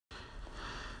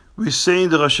We say in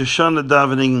the Rosh Hashanah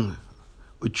davening,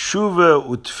 Utshuva,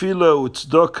 Utfila,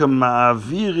 Utzdaka,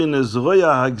 Ma'avirin,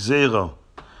 Ezroya Hagzera.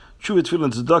 Tshuva, Utfila,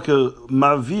 and Tzedakah,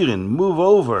 Ma'avirin, move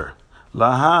over.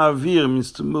 Laha'avir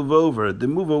means to move over, to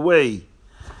move away.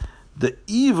 The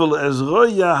evil,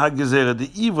 Ezroya Hagzera,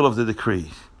 the evil of the decree.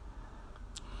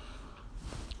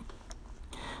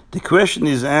 The question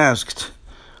is asked,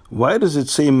 why does it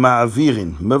say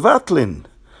Ma'avirin? Mevatlin.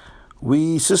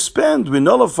 We suspend, we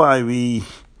nullify, we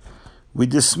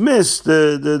dismiss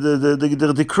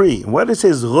the decree. Why does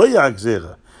it say Roya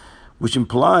Gzera, which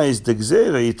implies the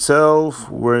Gzera itself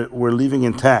we're leaving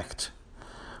intact.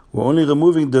 We're only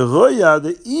removing the Roya,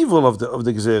 the evil of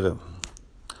the Gzera.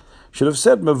 Should have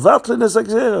said Mevatlin as a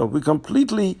Gzera. We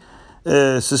completely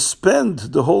suspend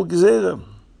the whole Gzera.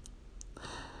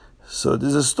 So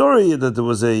there's a story that there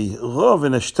was a Rav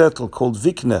in a shtetl called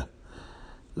Vikna.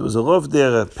 There was a Rav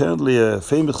there, apparently a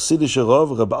famous Chassidish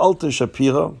Rav, Reb Alter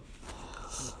Shapira.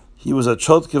 He was a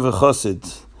Tzodke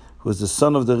v'Chassid, who was the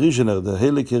son of the Rizhiner, the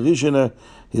Heilige Rizhiner.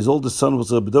 His oldest son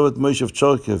was Reb David Moshe of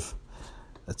Charkiv,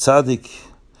 a tzaddik,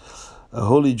 a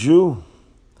holy Jew.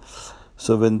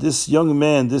 So when this young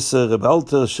man, this Reb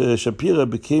Alter Shapira,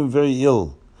 became very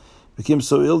ill, became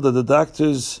so ill that the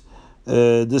doctors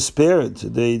despaired.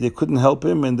 They couldn't help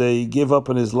him and they gave up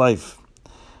on his life.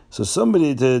 So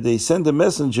they sent a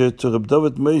messenger to Reb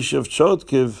David Moshe of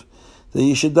Charkiv that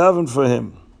he should daven for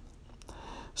him.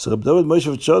 So Reb David Moshe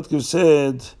of Charkiv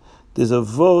said, there's a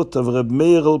vote of Reb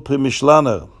Meirel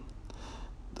Primishlaner.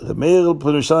 Reb Meirel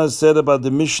Primishlaner said about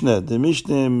the Mishnah in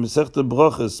Masechta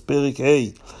Brachos, Perik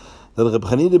Hey, that Reb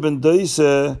Chanina ben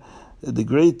Doisa, the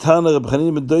great Tana Reb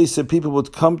Chanina ben Doisa, people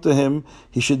would come to him,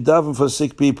 he should daven for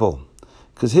sick people.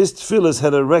 Because his tefillas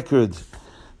had a record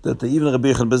that even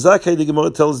Rabbi Yechon ben Zakkai, the Gemara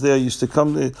tells there, used to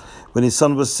come when his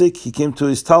son was sick, he came to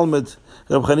his Talmud,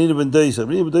 Reb Chanina ben Doisa.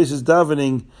 Reb Chanina ben Doisa's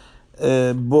davening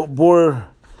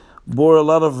bore a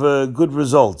lot of good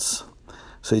results.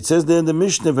 So it says there in the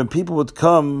Mishnah, when people would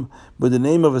come with the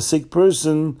name of a sick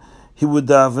person, he would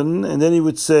daven, and then he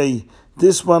would say,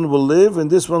 this one will live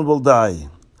and this one will die.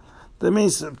 That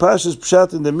means, Pashas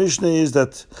Pshat in the Mishnah is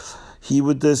that he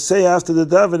would say after the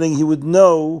davening, he would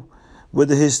know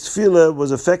whether his tefillah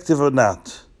was effective or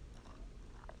not.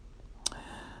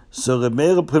 So Reb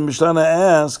Meir Primishlana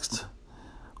asked,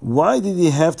 why did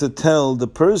he have to tell the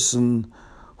person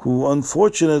who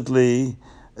unfortunately,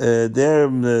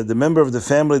 the member of the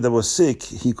family that was sick,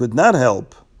 he could not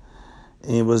help,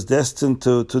 and he was destined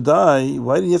to die,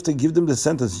 why did he have to give them the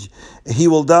sentence, he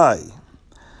will die?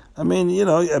 I mean,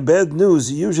 bad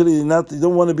news, you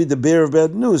don't want to be the bearer of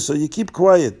bad news, so you keep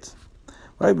quiet.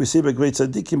 Right? We see by great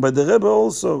tzaddikim, by the Rebbe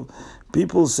also,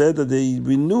 people said that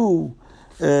we knew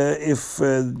if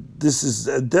this is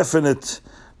a definite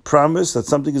promise that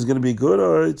something is going to be good,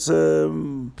 or it's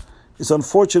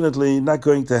unfortunately not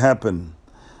going to happen.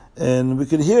 And we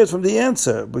can hear it from the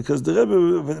answer, because the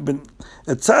Rebbe,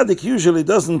 a tzaddik usually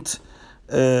doesn't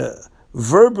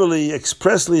verbally,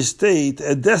 expressly state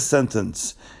a death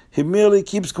sentence. He merely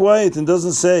keeps quiet and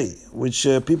doesn't say, which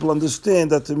people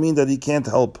understand that to mean that he can't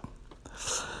help.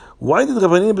 Why did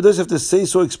Rabbi Chanina ben Doisa have to say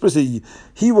so expressly,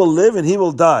 he will live and he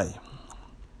will die?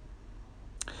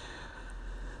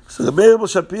 So the Meir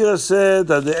Shapira said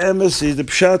that the emes is, the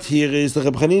pshat here is that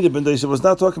Rabbi Chanina ben Doisa was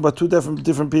not talking about two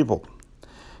different people.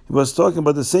 He was talking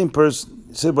about the same person.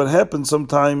 He said what happens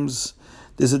sometimes,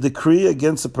 there's a decree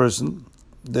against a person,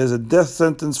 there's a death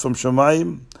sentence from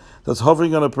Shamayim that's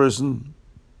hovering on a person,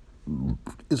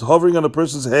 is hovering on a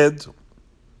person's head,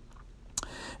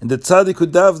 and the tzaddik who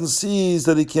daven sees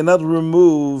that he cannot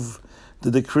remove the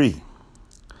decree.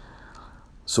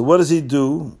 So what does he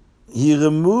do? He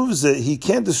removes it. He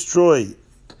can't destroy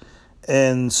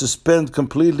and suspend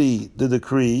completely the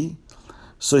decree,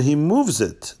 so he moves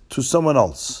it to someone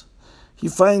else. He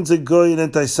finds a goy, an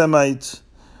anti-Semite,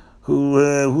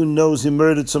 who knows he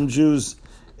murdered some Jews,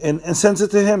 and sends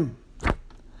it to him.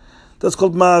 That's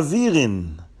called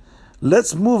ma'avirin.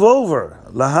 Let's move over.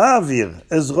 Lahavir,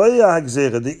 ezroya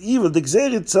hagzera. The evil, the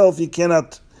gzera itself, you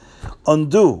cannot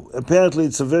undo. Apparently,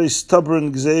 it's a very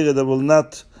stubborn gzera that will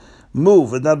not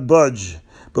move and not budge.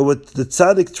 But what the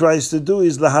tzaddik tries to do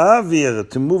is lahavir,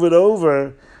 to move it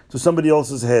over to somebody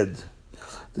else's head.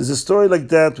 There's a story like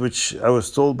that which I was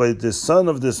told by the son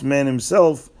of this man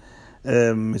himself.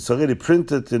 It's already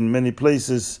printed in many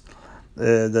places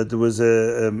that there was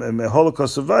a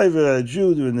Holocaust survivor, a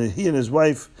Jew, and he and his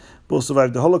wife both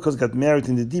survived the Holocaust, got married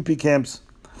in the DP camps,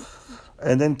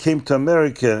 and then came to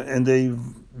America, and they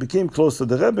became close to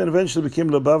the Rebbe and eventually became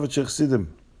Lubavitcher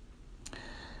Chassidim.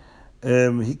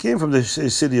 He came from the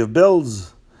city of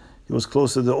Belz. He was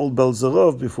close to the old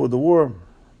Belzerov before the war.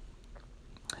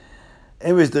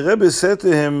 Anyways, the Rebbe said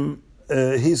to him,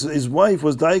 his wife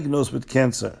was diagnosed with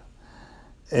cancer.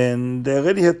 And they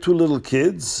already had two little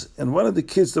kids, and one of the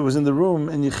kids that was in the room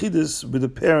in Yechidus with the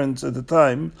parents at the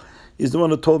time is the one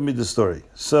who told me the story.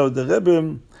 So the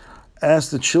Rebbe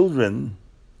asked the children,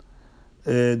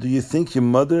 do you think your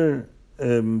mother,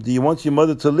 do you want your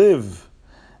mother to live?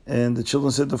 And the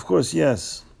children said, of course,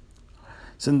 yes.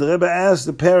 So the Rebbe asked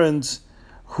the parents,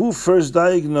 who first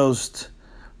diagnosed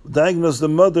the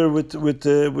mother with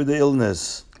the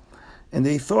illness? And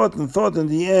they thought, in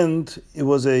the end, it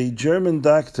was a German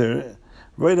doctor,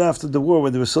 right after the war,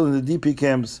 when they were still in the DP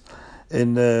camps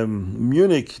in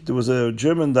Munich. There was a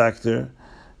German doctor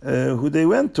who they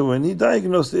went to, and he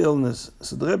diagnosed the illness.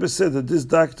 So the Rebbe said that this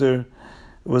doctor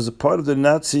was a part of the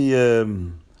Nazi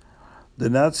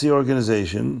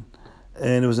organization,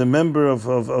 and it was a member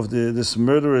of this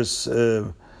murderous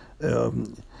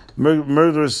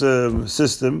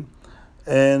system.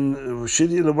 And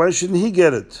why shouldn't he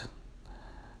get it?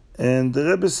 And the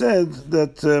Rebbe said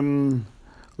that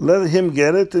let him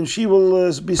get it, and she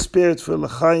will be spared for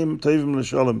l'chaim tovim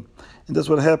l'shalom. And that's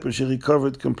what happened. She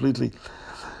recovered completely.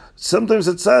 Sometimes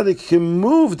a tzaddik can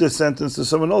move the sentence to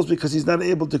someone else because he's not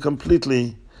able to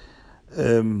completely,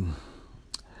 to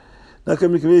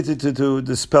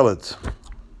dispel it.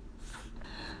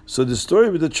 So the story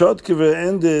with the Tchotkever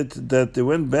ended that they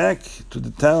went back to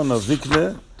the town of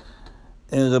Vikne,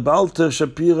 and Reb Alter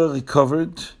Shapira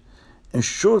recovered. And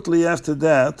shortly after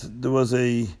that, there was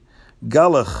a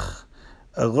Galach,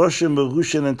 a Russian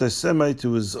Marushan anti-Semite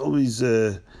who was always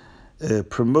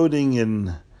promoting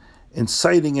and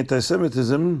inciting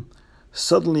anti-Semitism.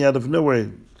 Suddenly, out of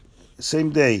nowhere,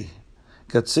 same day,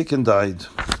 got sick and died.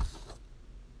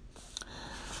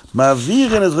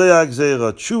 Ma'avirin is re'ah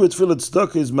gzeira. True, it filled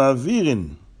tzedakah is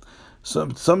ma'avirin.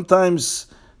 Sometimes,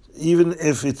 even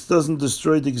if it doesn't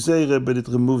destroy the gzeira, but it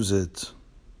removes it.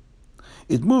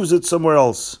 It moves it somewhere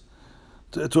else,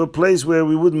 to a place where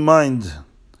we wouldn't mind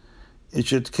it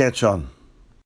should catch on.